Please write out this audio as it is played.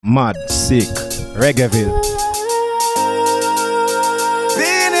Mad, Sick, Reggaeville.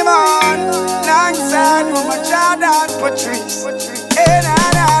 Beenie man, alongside with my Jordanne, Patrice. Hey, nah,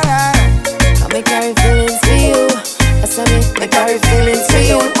 nah, nah. I make carry feelings for you. I saw me carry feelings for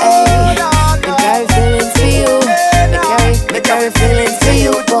you. Hey, me carry feelings for you. Me carry feelings for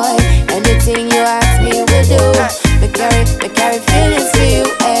you, boy. Anything you ask me, we'll do. Me carry feelings for you.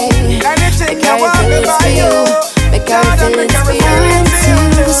 Hey, Anything me you carry want me feelings buy for you. you. Me carry feelings for you.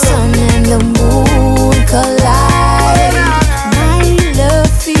 Until the sun and the moon collide, my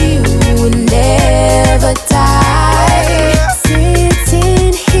love for you will never die.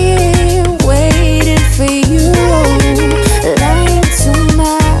 Sitting here waiting for you, lying to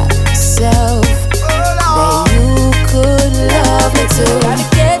myself that you could love me too. Gotta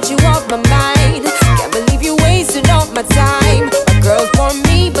get you off my mind. Can't believe you wasted all my time. My girls want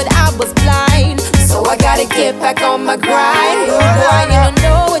me, but I was blind, so I gotta get back on my grind. Boy, you don't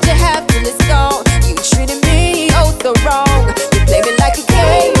know what you have till it's gone. You treated me oh so wrong. You played me like a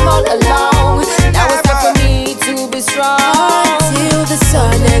game all along. Now it's time for me to be strong. Till the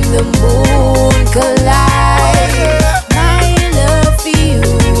sun and the moon collide, my love for you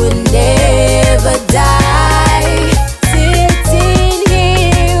will never die. Sitting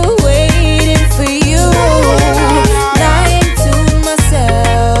here waiting for you, lying to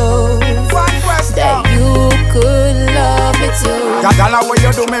myself that you could love me too. Girl, what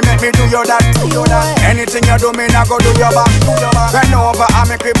you do me, make me do you that. Anything you do me, I go do your back. Bend over and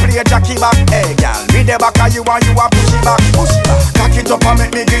make me play Jackie back. Hey, girl, me the back of you and you a push it back. Cock it up and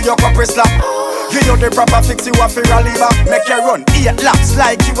make me give you a couple slap. Give you the proper fix, you a fi rally back. Make you run 8 laps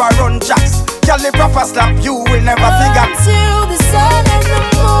like you a run jacks. Girl, the proper slap, you will never figure. Until the sun and the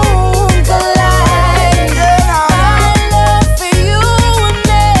moon collide, my love for you will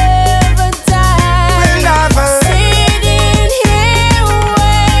never die. Will never. Sitting here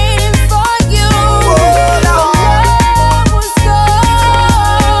waiting for you. The love was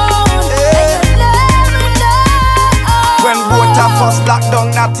gone, and you never know. When both of us lock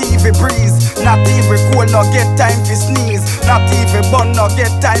down, not even breeze. Not even cold, no get time for sneeze. Not even bun, no get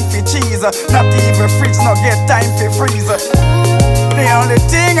time for cheese. Not even fridge, no get time for freeze. The only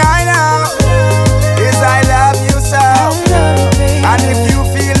thing I know is I love you so. And if